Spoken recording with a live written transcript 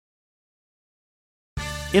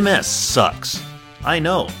MS sucks. I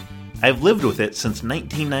know. I've lived with it since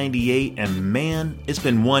 1998, and man, it's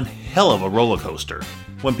been one hell of a roller coaster.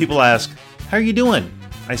 When people ask, "How are you doing?"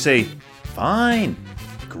 I say, "Fine.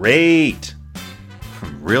 Great."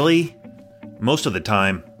 Really? Most of the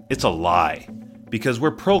time, it's a lie, because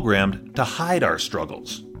we're programmed to hide our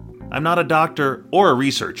struggles. I'm not a doctor or a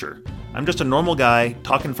researcher. I'm just a normal guy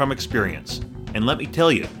talking from experience. And let me tell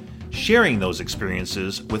you, sharing those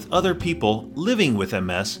experiences with other people living with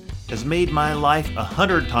MS has made my life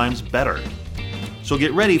 100 times better. So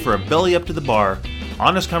get ready for a belly up to the bar,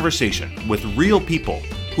 honest conversation with real people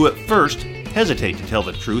who at first hesitate to tell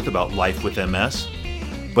the truth about life with MS,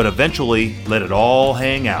 but eventually let it all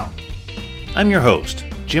hang out. I'm your host,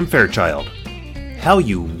 Jim Fairchild. How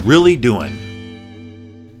you really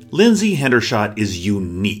doing? Lindsey Hendershot is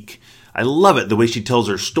unique. I love it, the way she tells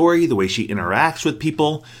her story, the way she interacts with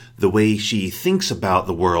people, the way she thinks about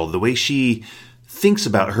the world, the way she thinks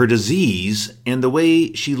about her disease, and the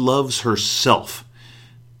way she loves herself.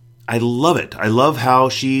 I love it. I love how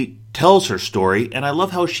she tells her story, and I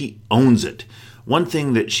love how she owns it. One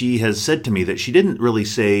thing that she has said to me that she didn't really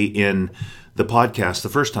say in the podcast the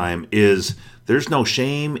first time is there's no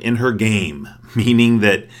shame in her game, meaning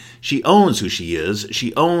that she owns who she is,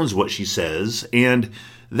 she owns what she says, and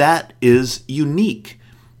that is unique.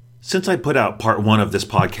 Since I put out part 1 of this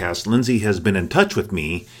podcast, Lindsey has been in touch with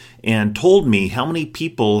me and told me how many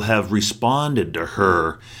people have responded to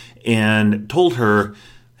her and told her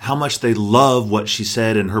how much they love what she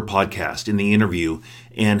said in her podcast, in the interview,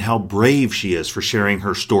 and how brave she is for sharing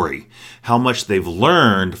her story, how much they've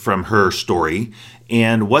learned from her story,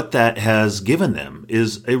 and what that has given them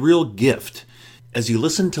is a real gift. As you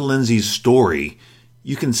listen to Lindsey's story,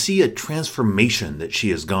 you can see a transformation that she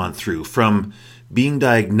has gone through from being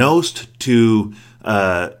diagnosed to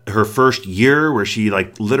her first year where she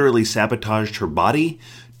literally sabotaged her body,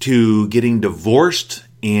 to getting divorced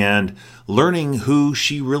and learning who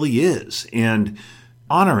she really is and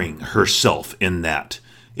honoring herself in that.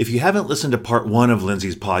 If you haven't listened to part 1 of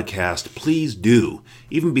Lindsey's podcast, please do,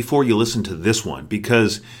 even before you listen to this one,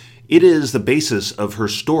 because it is the basis of her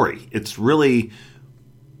story. It's really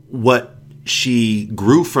what she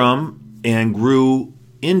grew from and grew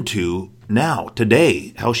into now,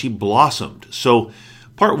 today, how she blossomed. So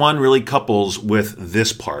part 1 really couples with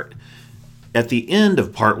this part. At the end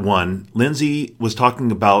of part 1, Lindsey was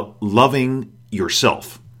talking about loving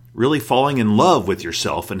yourself, really falling in love with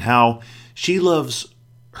yourself, and how she loves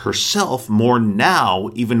herself more now,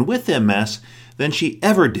 even with MS, than she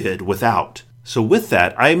ever did without. So with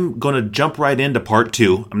that, I'm going to jump right into part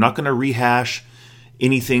 2. I'm not going to rehash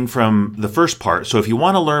anything from the first part. So if you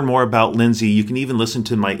want to learn more about Lindsey, you can even listen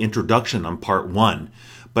to my introduction on part 1.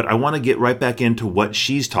 But I want to get right back into what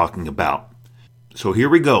she's talking about. So here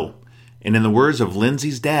we go. And in the words of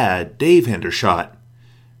Lindsey's dad, Dave Hendershot,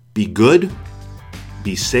 be good,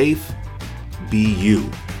 be safe, be you.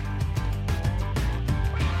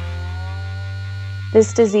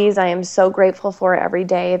 This disease I am so grateful for every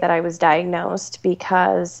day that I was diagnosed,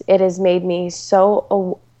 because it has made me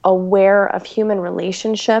so aware of human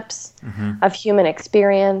relationships, of human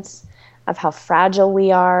experience, of how fragile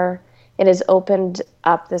we are. It has opened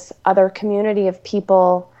up this other community of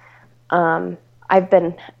people. I've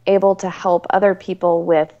been able to help other people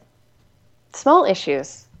with small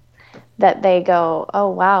issues that they go, oh,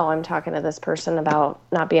 wow, I'm talking to this person about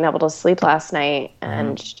not being able to sleep last night,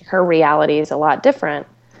 and her reality is a lot different.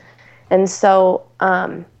 And so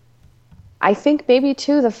I think maybe,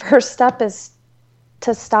 too, the first step is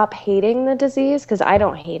to stop hating the disease, because I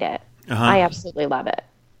don't hate it. I absolutely love it.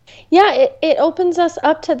 Yeah, it opens us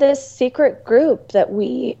up to this secret group that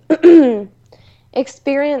we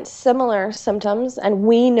experience similar symptoms, and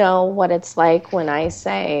we know what it's like when I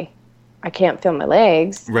say, I can't feel my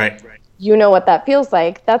legs. Right. You know what that feels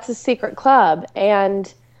like. That's a secret club.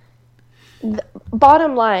 And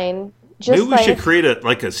bottom line, maybe we should create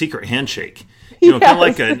a secret handshake. Kind of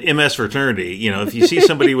like an MS fraternity. If you see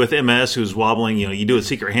somebody with MS who's wobbling, you do a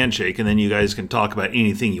secret handshake, and then you guys can talk about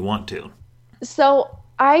anything you want to. So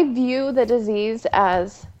I view the disease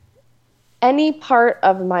as any part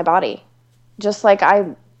of my body. Just like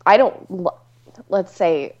I don't, let's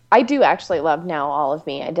say, I do actually love now all of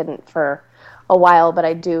me. I didn't for a while, but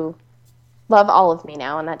I do love all of me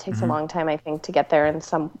now, and that takes a long time, I think, to get there, and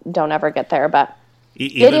some don't ever get there. But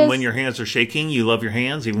even when your hands are shaking, you love your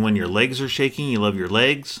hands. Even when your legs are shaking, you love your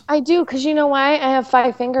legs. I do, because you know why? I have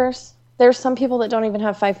 5 fingers. There's some people that don't even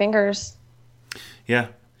have 5 fingers. Yeah.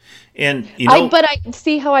 And but I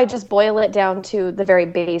see how I just boil it down to the very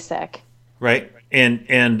basic. Right.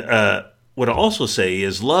 And what I'll also say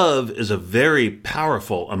is love is a very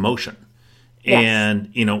powerful emotion. Yes.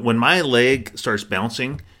 And, when my leg starts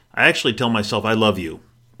bouncing, I actually tell myself, I love you,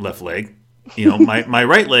 left leg. My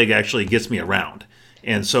right leg actually gets me around.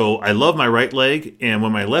 And so I love my right leg. And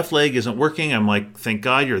when my left leg isn't working, I'm like, thank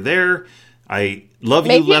God you're there. I love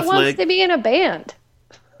you, left leg. Maybe it wants to be in a band.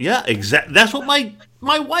 Yeah, exactly. That's what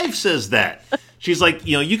my wife says that. She's like,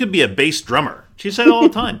 you could be a bass drummer. She said it all the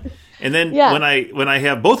time. And then when I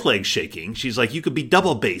have both legs shaking, she's like, you could be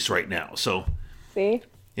double bass right now. So, see?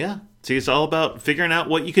 Yeah. See, it's all about figuring out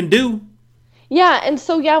what you can do. Yeah, and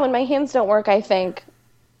so, when my hands don't work, I think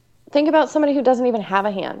about somebody who doesn't even have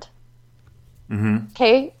a hand. Mm-hmm.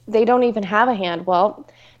 Okay? They don't even have a hand. Well,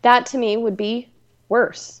 that to me would be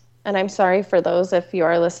worse. And I'm sorry for those if you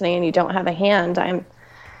are listening and you don't have a hand.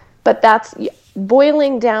 But that's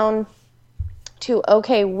boiling down to,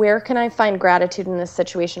 okay, where can I find gratitude in this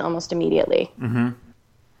situation almost immediately? Mm-hmm.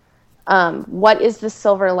 What is the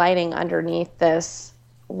silver lining underneath this,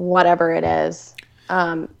 whatever it is?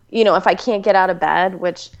 If I can't get out of bed,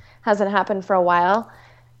 which hasn't happened for a while,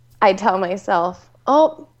 I tell myself,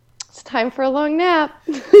 oh, it's time for a long nap.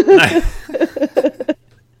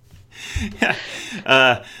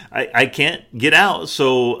 Yeah. I can't get out,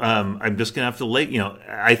 so I'm just going to have to lay,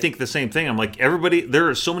 I think the same thing. I'm like, there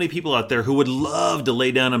are so many people out there who would love to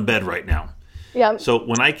lay down in bed right now. Yeah. So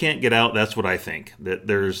when I can't get out, that's what I think. That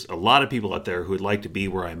there's a lot of people out there who would like to be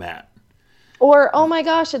where I'm at. Or, oh my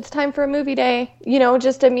gosh, it's time for a movie day.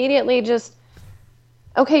 Just immediately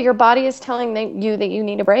okay, your body is telling you that you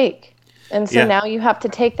need a break. And so now you have to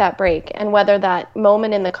take that break. And whether that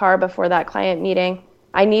moment in the car before that client meeting,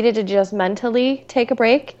 I needed to just mentally take a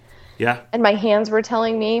break. Yeah. And my hands were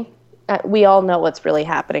telling me, we all know what's really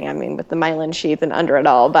happening. I mean, with the myelin sheath and under it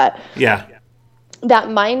all. But yeah,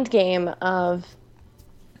 that mind game of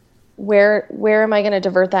where am I going to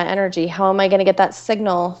divert that energy? How am I going to get that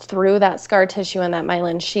signal through that scar tissue and that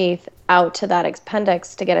myelin sheath out to that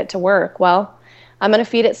appendix to get it to work? Well, I'm going to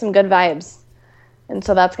feed it some good vibes. And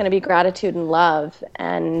so that's going to be gratitude and love.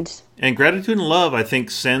 And gratitude and love, I think,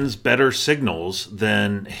 sends better signals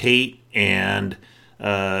than hate and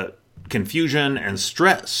confusion and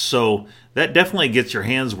stress. So that definitely gets your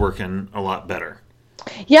hands working a lot better.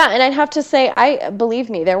 Yeah, and I'd have to say, believe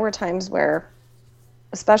me, there were times where,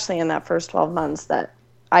 especially in that first 12 months, that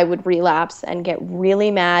I would relapse and get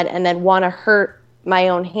really mad and then want to hurt my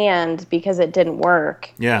own hand because it didn't work.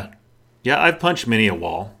 Yeah. Yeah, I've punched many a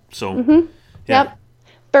wall. So, yeah. Yep.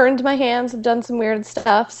 Burned my hands, have done some weird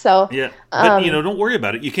stuff. So yeah, but don't worry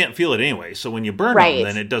about it. You can't feel it anyway. So when you burn them,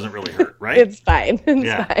 then it doesn't really hurt, right? It's fine.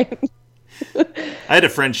 It's fine. I had a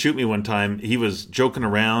friend shoot me one time. He was joking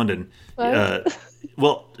around, and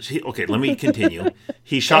okay, let me continue.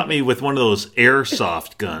 He shot me with one of those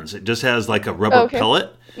airsoft guns. It just has like a rubber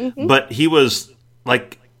pellet, but he was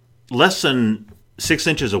like less than 6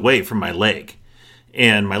 inches away from my leg,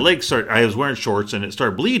 and my leg I was wearing shorts, and it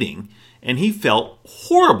started bleeding. And he felt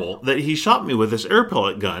horrible that he shot me with this air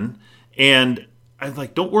pellet gun. And I was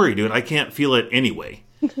like, don't worry, dude. I can't feel it anyway.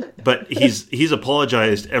 But he's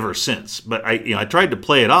apologized ever since. But I tried to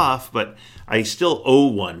play it off, but I still owe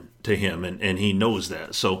one to him, and he knows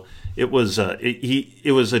that. So it was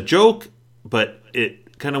it was a joke, but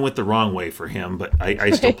it kind of went the wrong way for him. But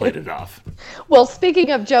I still played it off. Well,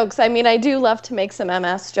 speaking of jokes, I mean, I do love to make some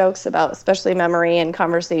MS jokes about especially memory and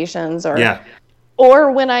conversations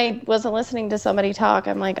Or when I wasn't listening to somebody talk,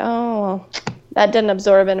 I'm like, oh, well, that didn't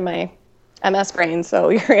absorb into my MS brain, so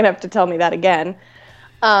you're going to have to tell me that again.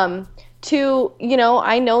 I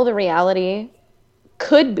know the reality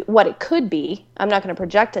what it could be. I'm not going to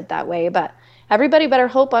project it that way, but everybody better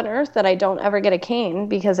hope on earth that I don't ever get a cane,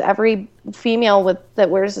 because every female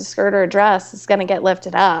that wears a skirt or a dress is going to get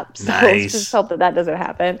lifted up. So let's just hope that doesn't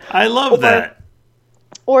happen. I love that.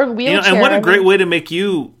 Or wheelchair. And what a great way to make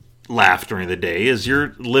you laugh during the day is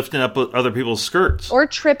you're lifting up other people's skirts. Or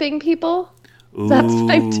tripping people. Ooh. That's what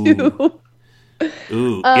I do.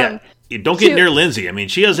 Ooh, yeah. Don't get near Lindsay. I mean,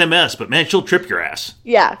 she has MS, but man, she'll trip your ass.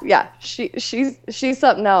 Yeah. She's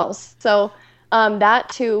something else. So that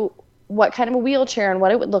too, what kind of a wheelchair and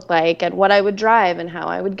what it would look like and what I would drive and how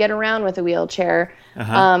I would get around with a wheelchair.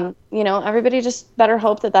 Everybody just better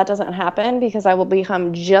hope that doesn't happen, because I will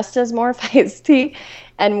become just as more feisty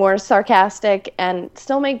and more sarcastic and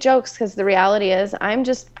still make jokes, because the reality is I'm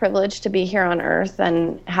just privileged to be here on earth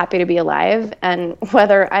and happy to be alive. And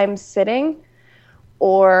whether I'm sitting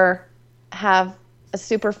or have a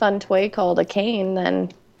super fun toy called a cane,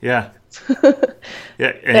 then that's what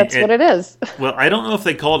it is. Well, I don't know if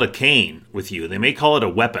they call it a cane with you. They may call it a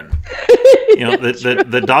weapon.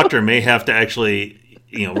 The doctor may have to actually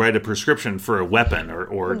write a prescription for a weapon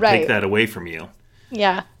or take that away from you.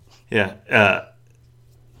 Yeah. Yeah.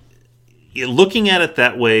 looking at it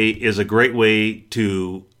that way is a great way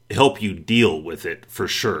to help you deal with it, for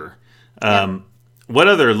sure. What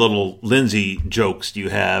other little Lindsey jokes do you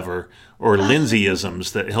have, or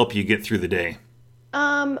Lindseyisms that help you get through the day?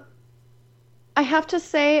 I have to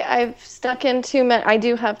say I've stuck into, I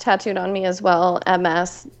do have tattooed on me as well,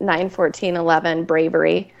 MS 9/14/11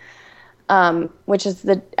 bravery, which is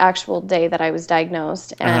the actual day that I was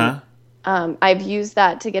diagnosed. And I've used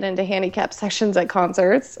that to get into handicap sections at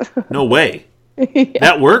concerts. No way. Yeah.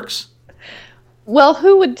 That works? Well,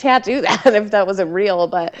 who would tattoo that if that wasn't real?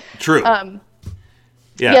 But true.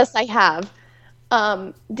 Yeah. Yes, I have.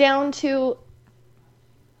 Down to,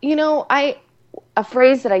 a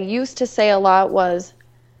phrase that I used to say a lot was,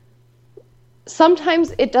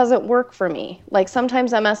 sometimes it doesn't work for me. Like,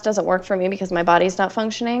 sometimes MS doesn't work for me because my body's not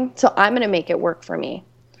functioning. So I'm going to make it work for me.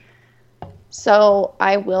 So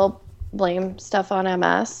I will blame stuff on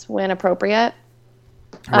MS when appropriate.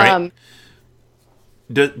 Right.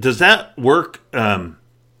 Does that work? I've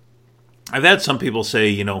had some people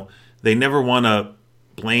say, they never want to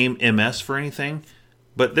blame MS for anything.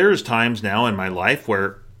 But there's times now in my life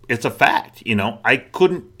where it's a fact. I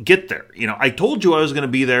couldn't get there. I told you I was going to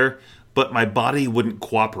be there, but my body wouldn't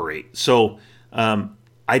cooperate. So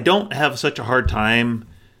I don't have such a hard time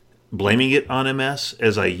blaming it on MS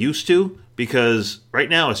as I used to, because right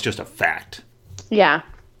now it's just a fact. Yeah.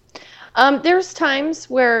 There's times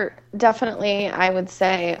where definitely I would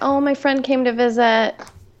say, oh, my friend came to visit.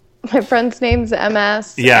 My friend's name's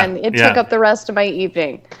MS, and it took up the rest of my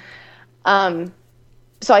evening.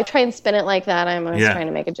 So I try and spin it like that. I'm always trying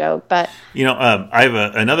to make a joke. But I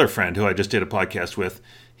have another friend who I just did a podcast with.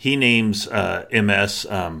 He names MS,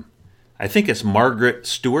 I think it's Margaret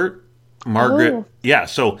Stewart. Margaret. Ooh. Yeah,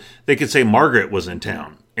 so they could say Margaret was in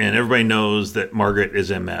town, and everybody knows that Margaret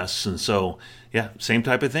is MS. And so, same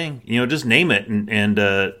type of thing. Just name it and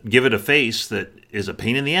give it a face that is a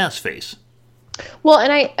pain in the ass face. Well,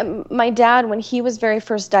 and my dad, when he was very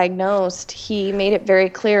first diagnosed, he made it very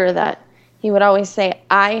clear that he would always say,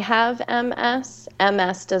 I have MS.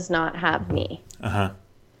 MS does not have me.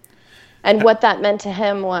 And what that meant to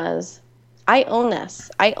him was, I own this.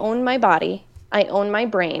 I own my body. I own my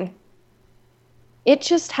brain. It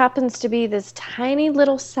just happens to be this tiny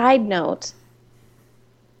little side note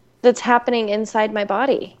that's happening inside my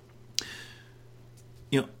body.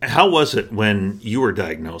 How was it when you were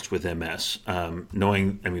diagnosed with MS?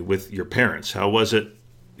 With your parents, how was it,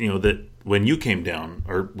 that when you came down,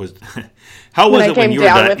 or was, how was it when you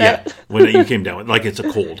were when you came down with, like, it's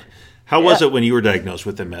a cold? How was it when you were diagnosed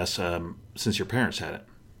with MS, since your parents had it?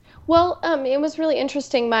 Well, it was really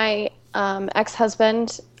interesting. My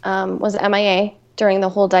ex-husband was MIA during the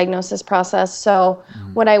whole diagnosis process. So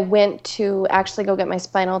when I went to actually go get my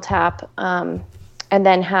spinal tap, and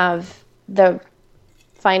then have the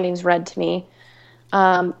findings read to me,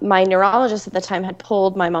 my neurologist at the time had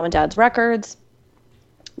pulled my mom and dad's records.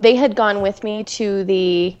 They had gone with me to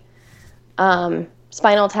the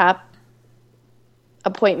spinal tap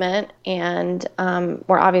appointment, and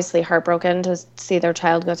were obviously heartbroken to see their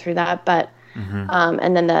child go through that. But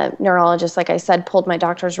and then the neurologist, like I said, pulled my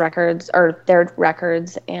doctor's records, or their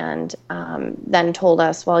records, and then told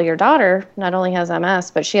us, well, your daughter not only has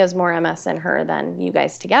MS, but she has more MS in her than you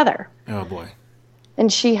guys together. Oh, boy.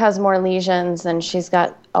 And she has more lesions, and she's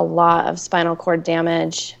got a lot of spinal cord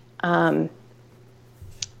damage.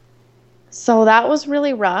 So that was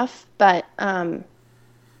really rough, but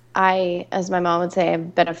I, as my mom would say,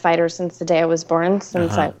 I've been a fighter since the day I was born,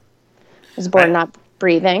 since I was born not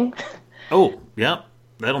breathing. Oh, yeah,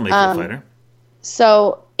 that'll make you a fighter.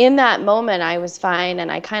 So in that moment, I was fine, and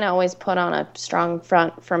I kind of always put on a strong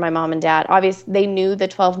front for my mom and dad. Obviously, they knew the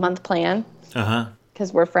 12-month plan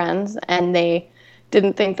because we're friends, and they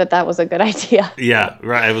didn't think that was a good idea. Yeah,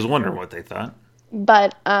 right. I was wondering what they thought.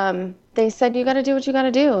 But they said, you got to do what you got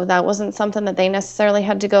to do. That wasn't something that they necessarily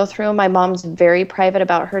had to go through. My mom's very private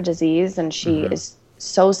about her disease, and she is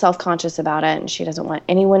so self-conscious about it, and she doesn't want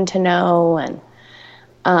anyone to know. And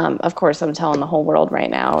of course, I'm telling the whole world right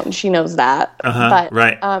now, and she knows that. But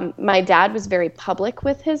my dad was very public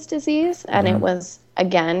with his disease, and it was,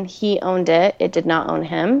 again, he owned it. It did not own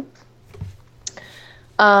him.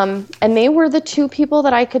 And they were the two people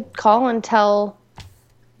that I could call and tell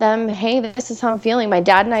them, hey, this is how I'm feeling. My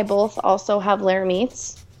dad and I both also have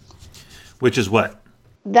Larameets. Which is what?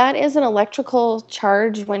 That is an electrical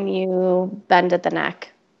charge when you bend at the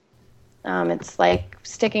neck. It's like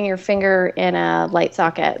sticking your finger in a light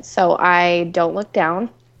socket. So I don't look down.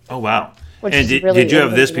 Oh, wow. And did you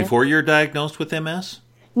have this before you were diagnosed with MS?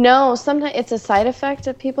 No, sometimes it's a side effect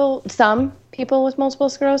of some people with multiple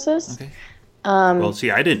sclerosis. Okay. Well, see,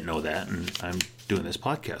 I didn't know that, and I'm doing this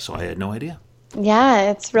podcast, so I had no idea.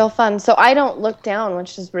 Yeah, it's real fun. So I don't look down,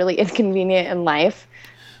 which is really inconvenient in life.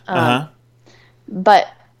 But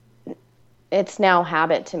it's now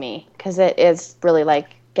habit to me because it is really like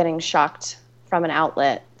getting shocked from an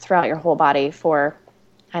outlet throughout your whole body for,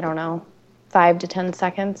 I don't know, 5 to 10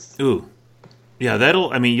 seconds. Ooh. Yeah,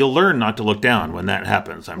 you'll learn not to look down when that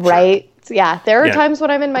happens, I'm sure. Right? Yeah, there are times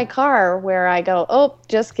when I'm in my car where I go, oh,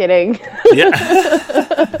 just kidding. Yeah.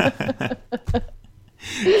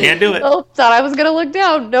 Can't do it. Oh, thought I was going to look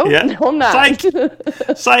down. Nope, no, I'm not.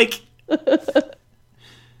 Psych.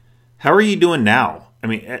 How are you doing now? I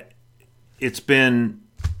mean, it's been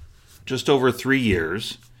just over 3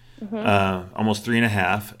 years, almost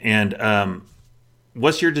 3.5. And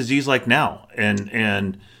what's your disease like now?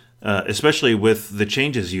 And especially with the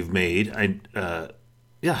changes you've made,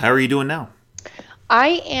 how are you doing now?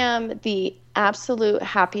 I am the absolute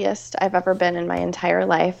happiest I've ever been in my entire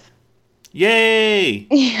life. Yay!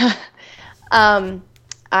 Yeah.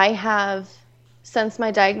 I have, since my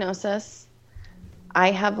diagnosis,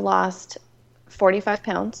 I have lost 45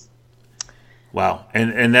 pounds. Wow.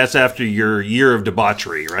 And that's after your year of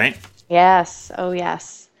debauchery, right? Yes. Oh,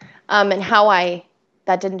 yes. And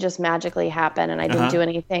that didn't just magically happen and I didn't do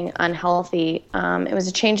anything unhealthy. It was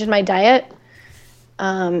a change in my diet.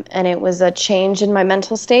 And it was a change in my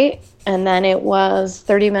mental state. And then it was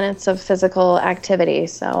 30 minutes of physical activity.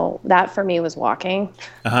 So that for me was walking.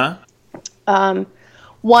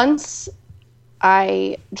 Once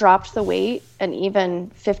I dropped the weight, and even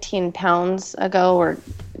 15 pounds ago, or,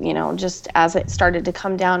 just as it started to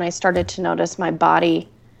come down, I started to notice my body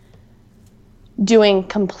doing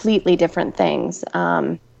completely different things.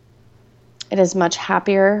 It is much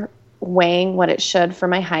happier weighing what it should for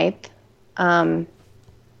my height.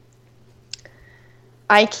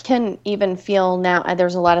 I can even feel now,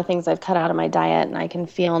 there's a lot of things I've cut out of my diet, and I can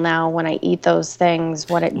feel now when I eat those things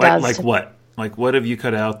what it does. Like what? Like what have you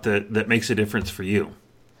cut out that makes a difference for you?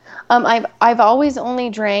 I've always only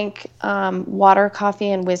drank water,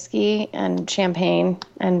 coffee, and whiskey, and champagne,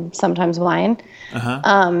 and sometimes wine.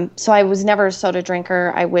 So I was never a soda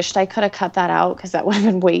drinker. I wished I could have cut that out because that would have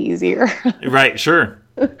been way easier. Right, sure.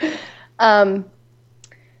 But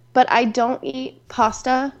I don't eat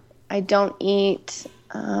pasta. I don't eat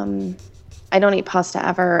pasta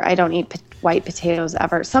ever. I don't eat white potatoes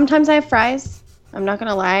ever. Sometimes I have fries. I'm not going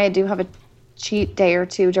to lie. I do have a cheat day or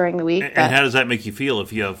two during the week. And how does that make you feel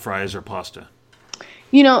if you have fries or pasta?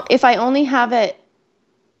 If I only have it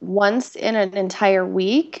once in an entire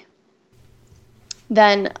week,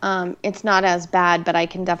 then it's not as bad, but I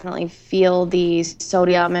can definitely feel the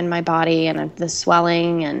sodium in my body and the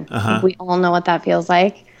swelling, and we all know what that feels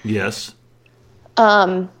like. Yes.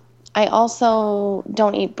 I also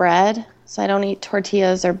don't eat bread, so I don't eat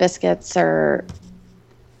tortillas or biscuits or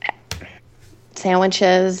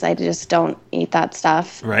sandwiches. I just don't eat that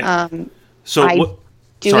stuff. Right. I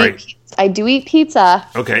do eat pizza.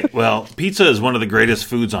 Okay. Well, pizza is one of the greatest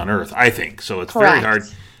foods on earth, I think. So it's Correct. very hard.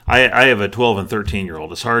 I have a 12 and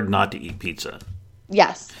 13-year-old. It's hard not to eat pizza.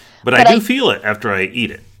 Yes. But I do feel it after I eat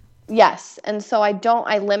it. Yes. And so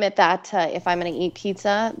I limit that to, if I'm going to eat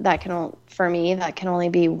pizza, that can only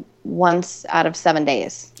be once out of 7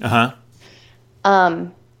 days.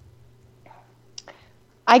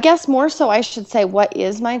 I guess more so I should say, what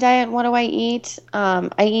is my diet and what do I eat? I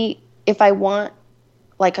eat, if I want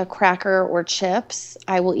like a cracker or chips,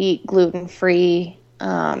 I will eat gluten-free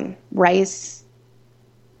rice.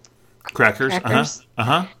 Crackers.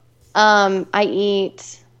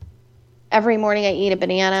 Every morning I eat a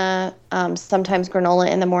banana, sometimes granola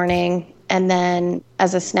in the morning. And then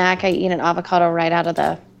as a snack, I eat an avocado right out of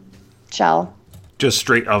the shell. Just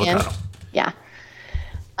straight avocado. Yeah.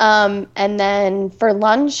 And then for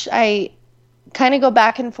lunch, I kind of go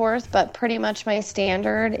back and forth, but pretty much my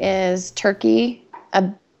standard is turkey,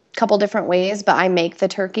 a couple different ways, but I make the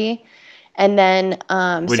turkey. And then,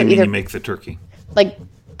 what do you mean you make the turkey? Like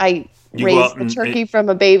I raise the turkey from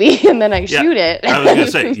a baby and then I shoot it. I was going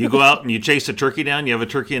to say, you go out and you chase a turkey down. You have a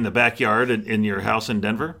turkey in the backyard in your house in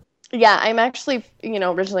Denver? Yeah, I'm actually,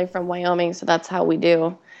 originally from Wyoming, so that's how we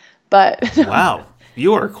do. But wow.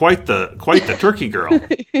 You are quite the turkey girl.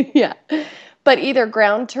 Yeah. But either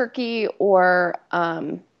ground turkey or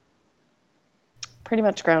pretty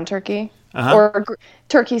much ground turkey or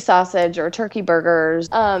turkey sausage or turkey burgers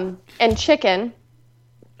and chicken.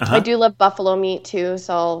 I do love buffalo meat too,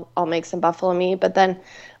 so I'll make some buffalo meat. But then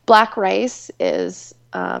black rice is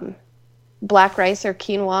black rice or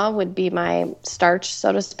quinoa would be my starch,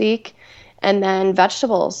 so to speak. And then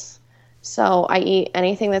vegetables. So I eat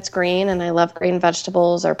anything that's green, and I love green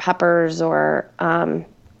vegetables or peppers or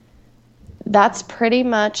that's pretty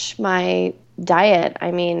much my diet,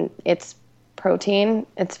 I mean, it's protein,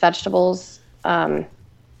 it's vegetables.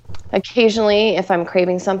 Occasionally, if I'm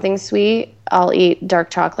craving something sweet, I'll eat dark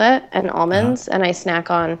chocolate and almonds, and I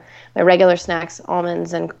snack on my regular snacks,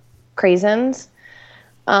 almonds and craisins.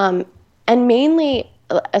 And mainly,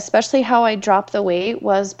 especially how I dropped the weight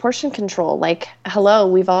was portion control. Like, hello,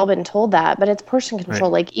 we've all been told that, but it's portion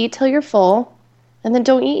control. Right. Like, eat till you're full and then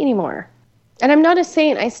don't eat anymore. And I'm not a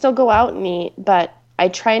saint. I still go out and eat, but I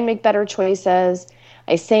try and make better choices.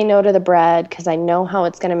 I say no to the bread because I know how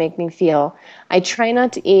it's going to make me feel. I try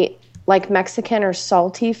not to eat like Mexican or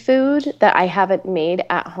salty food that I haven't made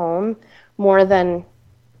at home more than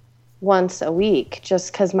once a week,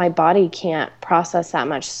 just because my body can't process that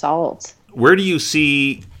much salt. Where do you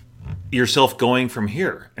see yourself going from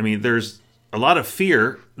here? I mean, there's a lot of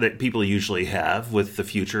fear that people usually have with the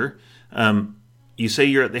future. You say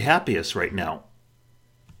you're at the happiest right now.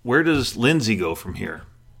 Where does Lindsey go from here?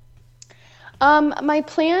 My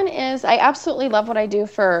plan is, I absolutely love what I do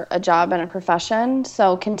for a job and a profession,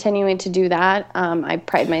 so continuing to do that. I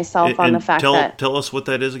pride myself on the fact that... Tell us what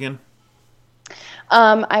that is again.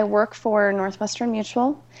 I work for Northwestern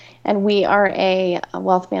Mutual, and we are a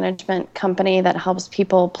wealth management company that helps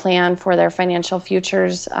people plan for their financial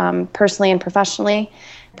futures, personally and professionally.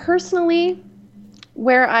 Personally,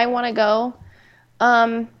 where I want to go,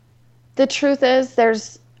 the truth is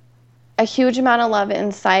there's a huge amount of love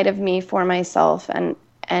inside of me for myself,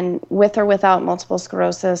 and with or without multiple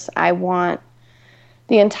sclerosis, I want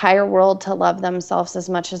the entire world to love themselves as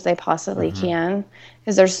much as they possibly can,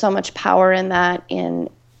 because there's so much power in that, in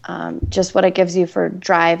just what it gives you for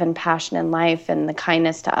drive and passion in life and the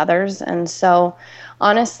kindness to others. And so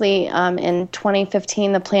honestly, in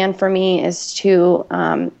 2015, the plan for me is to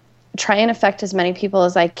try and affect as many people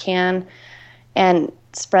as I can and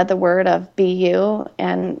spread the word of be you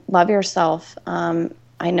and love yourself.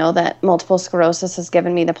 I know that multiple sclerosis has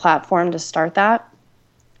given me the platform to start that,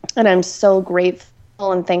 and I'm so grateful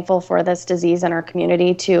and thankful for this disease in our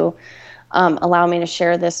community to allow me to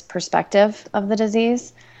share this perspective of the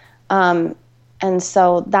disease. And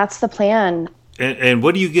so that's the plan. And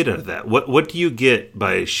what do you get out of that? What do you get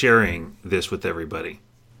by sharing this with everybody?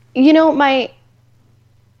 You know, my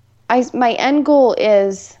end goal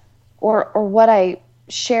is, or what I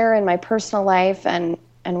share in my personal life and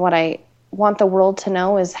what I want the world to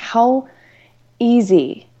know is how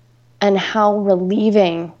easy and how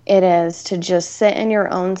relieving it is to just sit in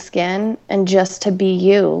your own skin and just to be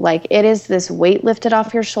you. Like, it is this weight lifted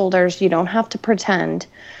off your shoulders. You don't have to pretend.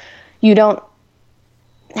 You don't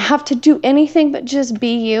have to do anything but just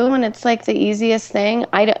be you, and it's like the easiest thing.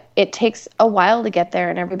 It takes a while to get there,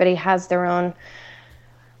 and everybody has their own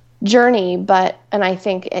journey, and I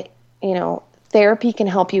think therapy can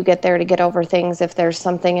help you get there, to get over things if there's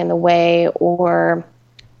something in the way, or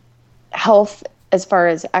health as far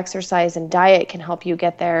as exercise and diet can help you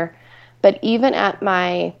get there. But even at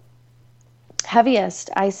my heaviest,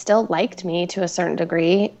 I still liked me to a certain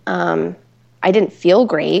degree. I didn't feel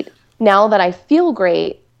great. Now that I feel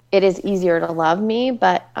great, it is easier to love me.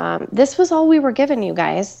 But this was all we were given, you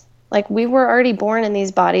guys. Like, we were already born in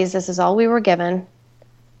these bodies. This is all we were given.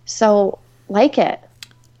 So like it.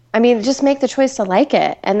 I mean, just make the choice to like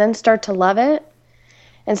it, and then start to love it,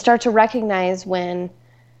 and start to recognize when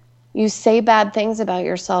you say bad things about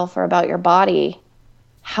yourself or about your body,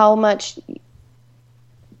 how much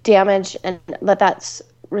damage, and let that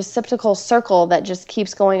reciprocal circle that just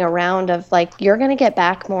keeps going around of, like, you're going to get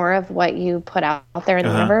back more of what you put out there in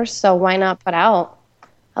the universe. So why not put out,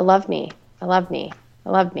 I love me, I love me, I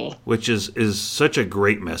love me. Which is such a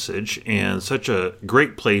great message, and such a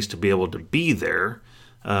great place to be able to be there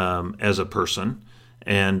as a person.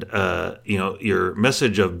 And, your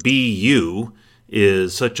message of be you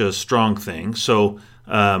is such a strong thing. So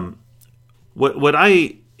what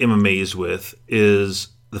I am amazed with is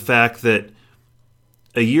the fact that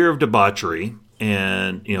a year of debauchery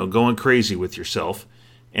and, going crazy with yourself,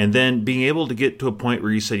 and then being able to get to a point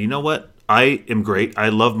where you say, you know what, I am great, I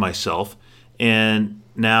love myself, and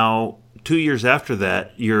now 2 years after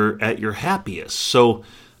that, you're at your happiest. So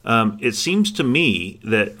it seems to me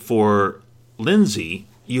that for Lindsey,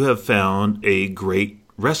 you have found a great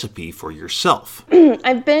recipe for yourself.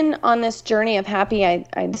 I've been on this journey of happy.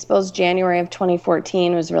 I suppose January of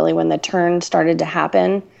 2014 was really when the turn started to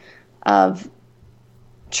happen of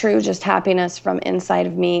true just happiness from inside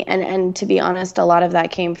of me. And to be honest, a lot of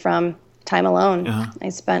that came from time alone. I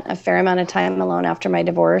spent a fair amount of time alone after my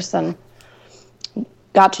divorce and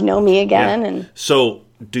got to know me again. And so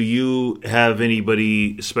do you have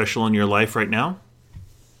anybody special in your life right now?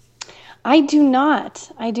 I do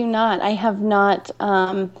not. I have not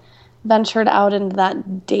ventured out into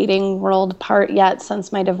that dating world part yet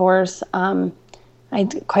since my divorce. I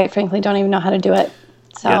quite frankly don't even know how to do it.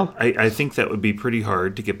 So Yeah, I think that would be pretty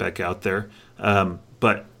hard to get back out there.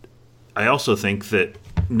 But I also think that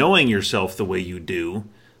knowing yourself the way you do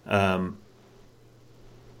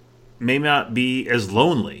may not be as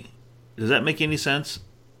lonely. Does that make any sense?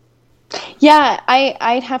 yeah,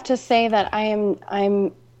 I'd have to say that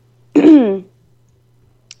I'm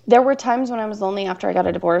there were times when I was lonely after I got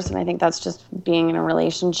a divorce, and I think that's just being in a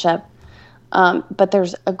relationship. But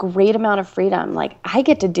there's a great amount of freedom. Like, I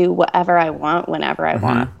get to do whatever I want whenever I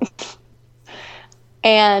want.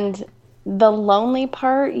 And the lonely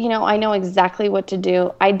part, I know exactly what to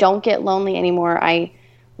do. I don't get lonely anymore. I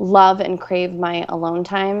love and crave my alone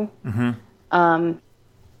time.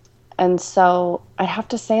 And so I have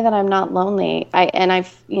to say that I'm not lonely.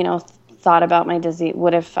 I've thought about my disease.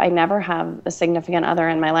 What if I never have a significant other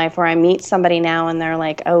in my life, or I meet somebody now and they're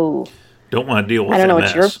like, oh, don't want to deal with I don't know MS.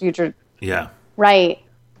 what your future. Yeah. Right.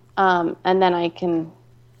 And then I can,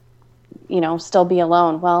 still be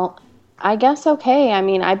alone. Well, I guess okay. I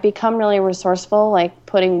mean, I've become really resourceful, like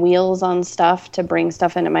putting wheels on stuff to bring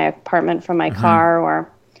stuff into my apartment from my car,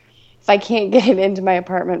 or if I can't get it into my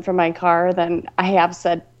apartment from my car, then I have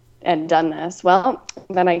said and done this. Well,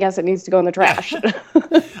 then I guess it needs to go in the trash.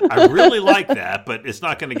 I really like that, but it's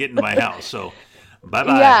not going to get into my house. So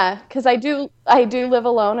bye-bye. Yeah, because I do live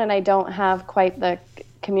alone, and I don't have quite the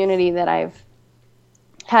community that I've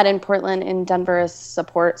had in Portland. In Denver as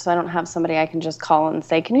support, so I don't have somebody I can just call and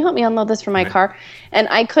say, can you help me unload this from my car? And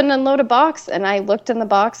I couldn't unload a box, and I looked in the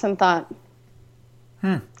box and thought,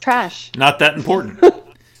 trash. Not that important.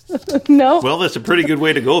 No. Well, that's a pretty good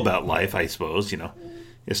way to go about life, I suppose.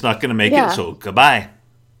 It's not going to make it, so goodbye.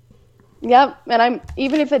 Yep, and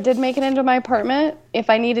even if it did make it into my apartment, if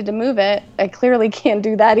I needed to move it, I clearly can't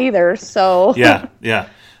do that either. So yeah.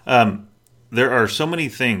 There are so many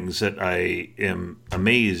things that I am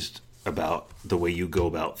amazed about the way you go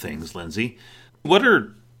about things, Lindsey. What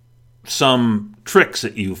are some tricks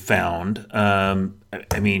that you found?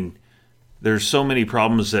 I mean, there's so many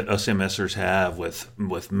problems that us MSers have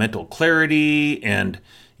with mental clarity, and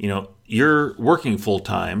you're working full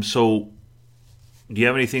time. So, do you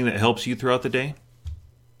have anything that helps you throughout the day?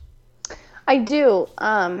 I do.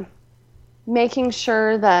 Making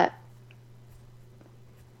sure that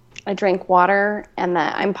I drink water and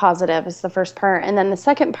that I'm positive is the first part. And then the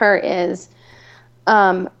second part is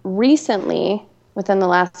recently, within the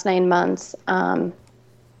last 9 months, when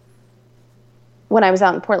I was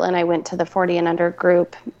out in Portland, I went to the 40 and under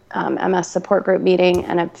group, MS support group meeting,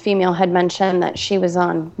 and a female had mentioned that she was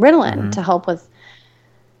on Ritalin to help with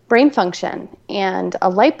brain function. And a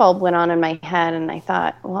light bulb went on in my head, and I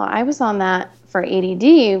thought, well, I was on that for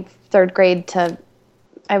ADD, third grade to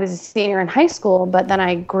I was a senior in high school, but then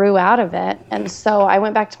I grew out of it. And so I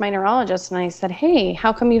went back to my neurologist and I said, hey,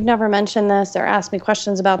 how come you've never mentioned this or asked me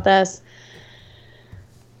questions about this?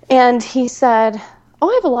 And he said, oh,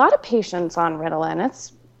 I have a lot of patients on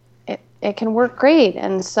Ritalin. It can work great.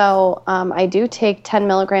 And so I do take 10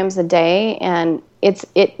 milligrams a day, and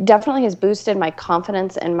it definitely has boosted my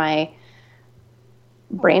confidence and my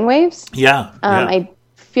brainwaves. Yeah. I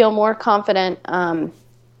feel more confident,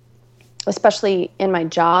 especially in my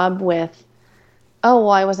job with, oh,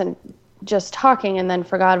 well, I wasn't just talking and then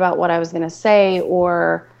forgot about what I was going to say,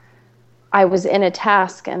 or I was in a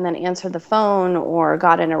task and then answered the phone or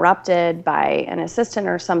got interrupted by an assistant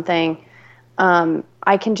or something.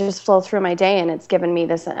 I can just flow through my day, and it's given me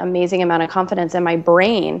this amazing amount of confidence in my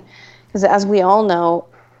brain. Because as we all know,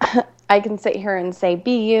 I can sit here and say,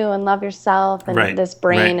 be you and love yourself and this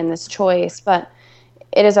brain and this choice, but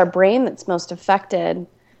it is our brain that's most affected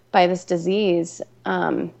by this disease.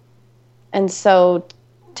 And so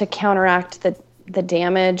to counteract the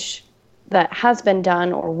damage that has been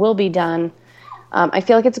done or will be done, I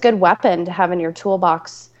feel like it's a good weapon to have in your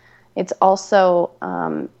toolbox. It's also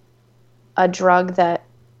a drug that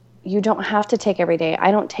you don't have to take every day.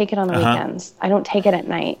 I don't take it on the weekends. I don't take it at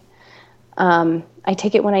night. I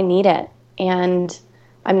take it when I need it. And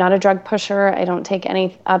I'm not a drug pusher. I don't take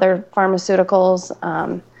any other pharmaceuticals.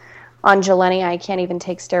 On Gilenya, I can't even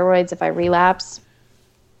take steroids if I relapse.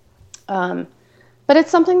 But it's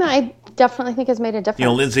something that I definitely think has made a difference. You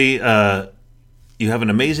know, Lindsey, you have an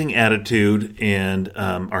amazing attitude and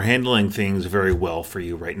are handling things very well for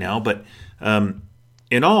you right now. But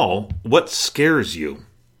in all, what scares you?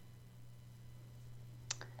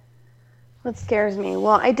 What scares me?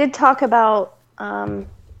 Well, I did talk about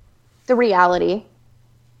the reality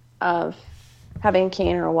of having a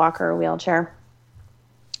cane or a walker or a wheelchair,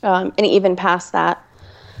 and even past that.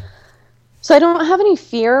 So I don't have any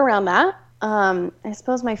fear around that. I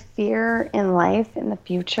suppose my fear in life in the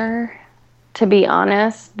future, to be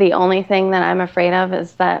honest, the only thing that I'm afraid of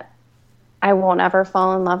is that I won't ever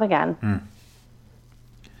fall in love again.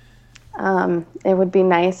 It would be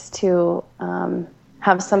nice to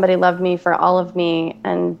have somebody love me for all of me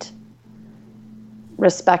and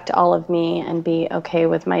respect all of me and be okay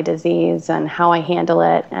with my disease and how I handle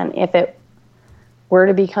it. And if it were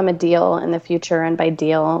to become a deal in the future, and by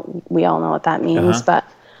deal, we all know what that means, but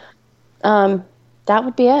that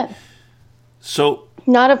would be it. So,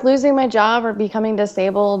 not of losing my job or becoming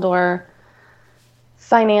disabled or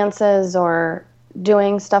finances or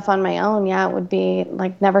doing stuff on my own. Yeah, it would be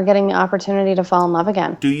like never getting the opportunity to fall in love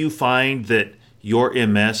again. Do you find that your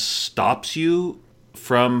MS stops you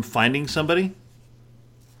from finding somebody?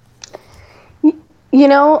 You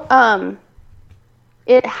know,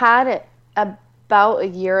 it had it about a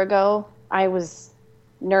year ago. I was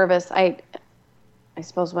nervous. I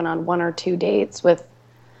suppose went on 1 or 2 dates with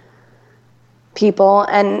people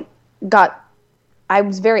and I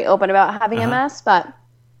was very open about having MS, but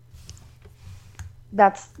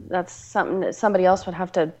that's something that somebody else would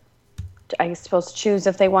have to, I suppose, choose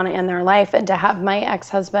if they want to end their life. And to have my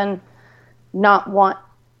ex-husband not want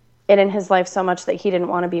it in his life so much that he didn't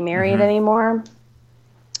want to be married anymore.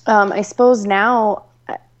 I suppose now,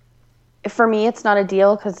 for me, it's not a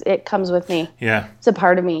deal because it comes with me. Yeah. It's a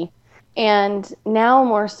part of me. And now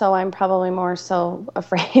more so, I'm probably more so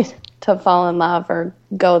afraid to fall in love or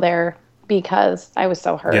go there because I was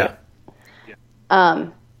so hurt. Yeah.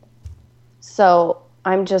 So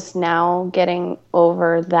I'm just now getting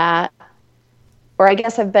over that, or I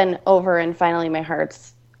guess I've been over and finally my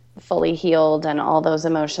heart's fully healed and all those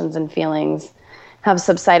emotions and feelings have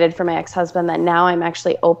subsided for my ex-husband, that now I'm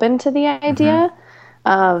actually open to the idea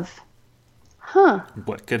of,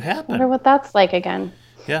 what could happen? I wonder what that's like again.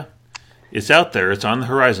 Yeah. It's out there. It's on the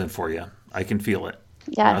horizon for you. I can feel it.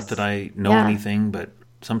 Yes. Not that I know anything, but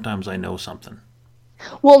sometimes I know something.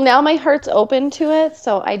 Well, now my heart's open to it.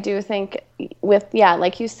 So I do think with,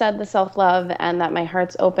 like you said, the self-love, and that my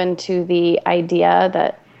heart's open to the idea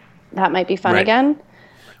that might be fun again.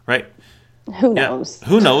 Right. Who knows?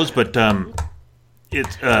 Who knows? But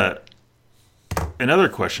it's another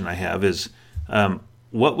question I have is,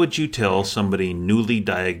 what would you tell somebody newly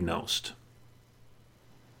diagnosed?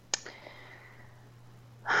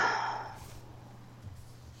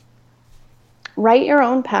 Write your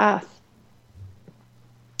own path.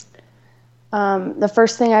 The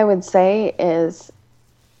first thing I would say is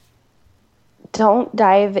don't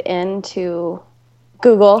dive into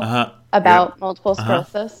Google about multiple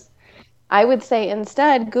sclerosis. I would say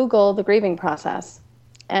instead Google the grieving process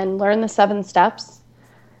and learn the 7 steps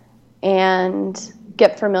and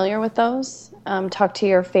get familiar with those. Talk to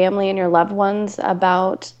your family and your loved ones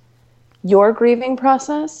about your grieving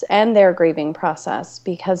process and their grieving process,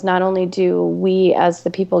 because not only do we as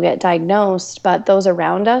the people get diagnosed, but those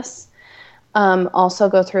around us also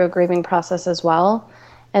go through a grieving process as well.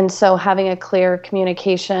 And so having a clear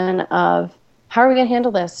communication of how are we going to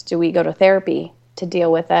handle this? Do we go to therapy to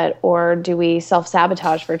deal with it? Or do we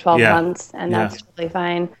self-sabotage for 12 months and that's totally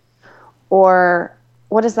fine? Or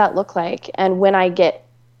what does that look like? And when I get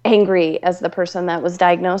angry as the person that was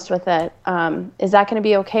diagnosed with it, is that going to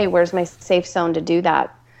be okay? Where's my safe zone to do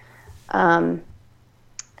that?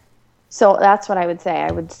 So that's what I would say.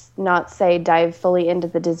 I would not say dive fully into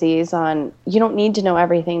the disease you don't need to know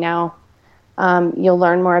everything now. You'll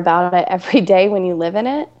learn more about it every day when you live in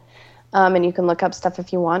it. And you can look up stuff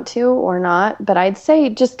if you want to or not. But I'd say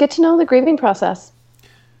just get to know the grieving process,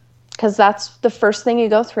 because that's the first thing you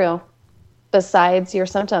go through besides your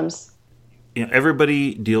symptoms. You know,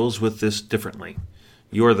 everybody deals with this differently.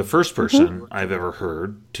 You're the first person I've ever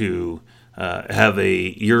heard to have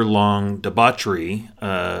a year-long debauchery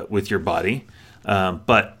with your body.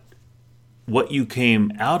 But what you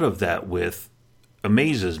came out of that with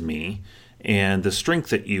amazes me, and the strength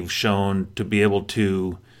that you've shown to be able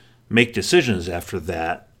to make decisions after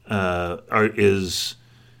that is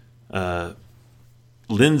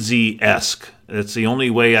Lindsey-esque. That's the only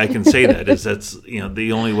way I can say that. That's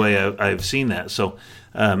the only way I've seen that. So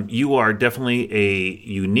you are definitely a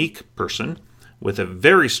unique person with a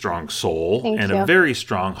very strong soul a very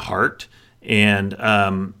strong heart. And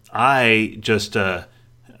I just want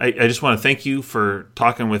to thank you for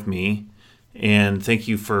talking with me, and thank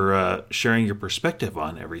you for sharing your perspective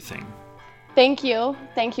on everything. Thank you.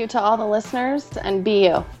 Thank you to all the listeners, and be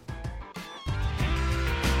you.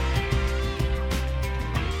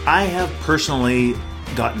 I have personally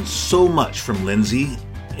gotten so much from Lindsey.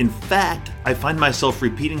 In fact, I find myself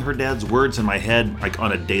repeating her dad's words in my head like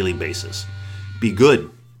on a daily basis. Be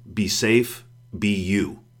good, be safe, be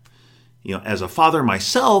you. As a father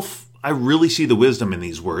myself, I really see the wisdom in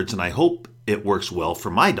these words, and I hope it works well for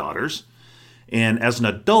my daughters. And as an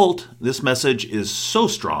adult, this message is so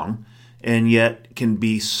strong and yet can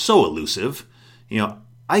be so elusive.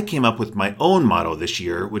 I came up with my own motto this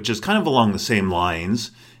year, which is kind of along the same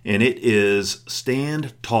lines, and it is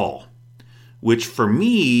stand tall, which for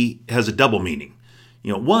me has a double meaning.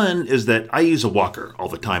 One is that I use a walker all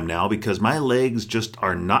the time now because my legs just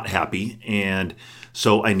are not happy, and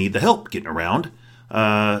so I need the help getting around.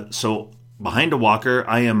 So behind a walker,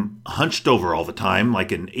 I am hunched over all the time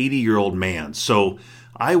like an 80-year-old man. So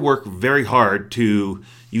I work very hard to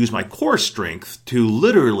use my core strength to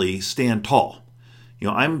literally stand tall.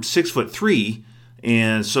 I'm 6'3",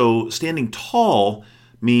 and so standing tall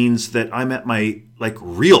means that I'm at my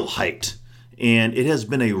real height. And it has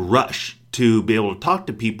been a rush to be able to talk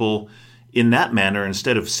to people in that manner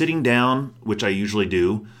instead of sitting down, which I usually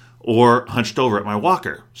do, or hunched over at my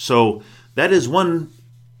walker. So that is one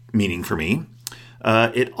meaning for me.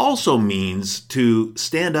 It also means to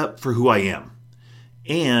stand up for who I am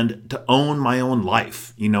and to own my own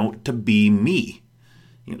life, to be me.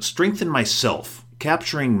 Strengthen myself,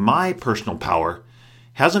 capturing my personal power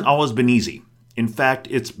hasn't always been easy. In fact,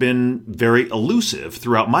 it's been very elusive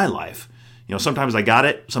throughout my life. Sometimes I got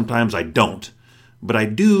it, sometimes I don't. But I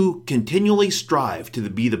do continually strive to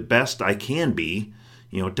be the best I can be,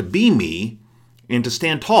 to be me and to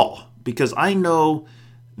stand tall, because I know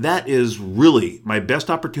that is really my best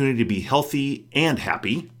opportunity to be healthy and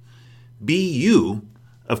happy. Be you,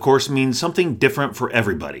 of course, means something different for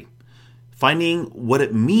everybody. Finding what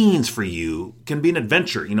it means for you can be an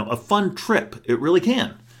adventure, a fun trip. It really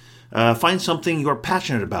can. Find something you are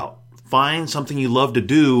passionate about. Find something you love to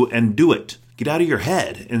do and do it. Get out of your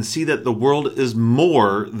head and see that the world is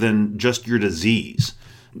more than just your disease.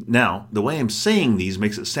 Now, the way I'm saying these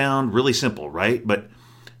makes it sound really simple, right? But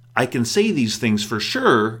I can say these things for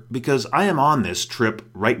sure because I am on this trip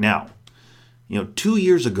right now. 2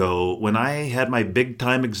 years ago, when I had my big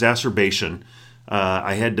time exacerbation,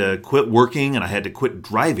 I had to quit working and I had to quit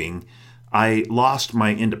driving. I lost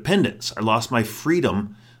my independence. I lost my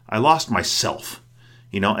freedom. I lost myself.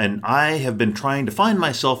 And I have been trying to find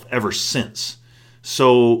myself ever since.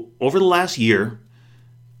 So over the last year,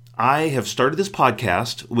 I have started this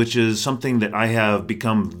podcast, which is something that I have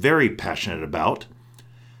become very passionate about.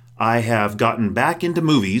 I have gotten back into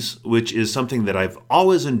movies, which is something that I've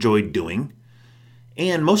always enjoyed doing.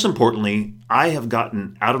 And most importantly, I have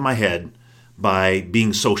gotten out of my head by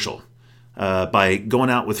being social, by going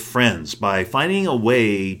out with friends, by finding a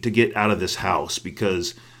way to get out of this house,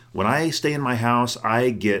 because when I stay in my house, I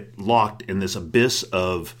get locked in this abyss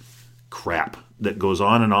of crap that goes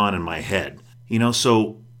on in my head.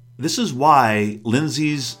 So this is why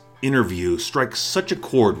Lindsey's interview strikes such a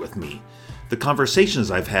chord with me. The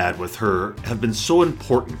conversations I've had with her have been so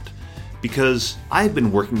important because I've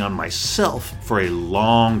been working on myself for a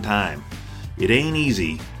long time. It ain't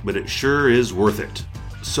easy, but it sure is worth it.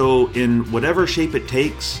 So in whatever shape it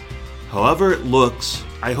takes, however it looks,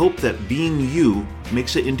 I hope that being you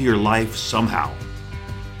makes it into your life somehow.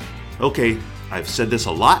 Okay, I've said this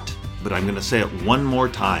a lot, but I'm going to say it one more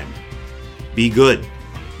time. Be good,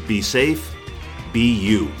 be safe, be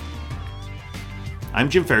you. I'm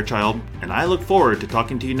Jim Fairchild, and I look forward to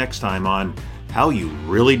talking to you next time on How You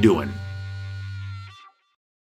Really Doin'.